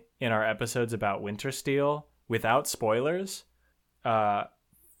say in our episodes about Winter Steel without spoilers, go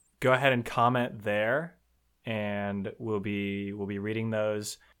ahead and comment there, and we'll be reading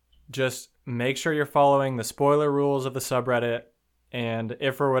those. Just make sure you're following the spoiler rules of the subreddit, and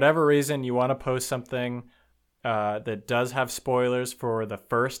if for whatever reason you want to post something that does have spoilers for the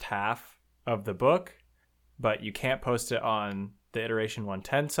first half of the book, but you can't post it on the Iteration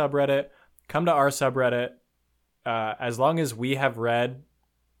 110 subreddit, come to our subreddit. As long as we have read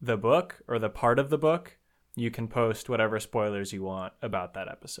the book or the part of the book, you can post whatever spoilers you want about that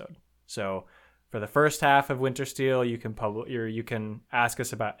episode. So for the first half of Winter Steel, you can ask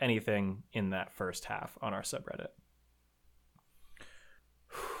us about anything in that first half on our subreddit.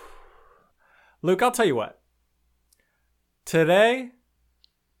 Luke, I'll tell you what. Today,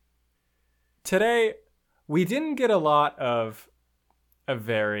 we didn't get a lot of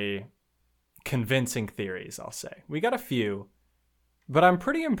very convincing theories, I'll say. We got a few, but I'm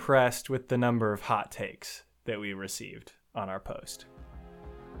pretty impressed with the number of hot takes that we received on our post.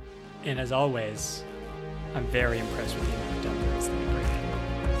 And as always, I'm very impressed with the amount of downloads they bring.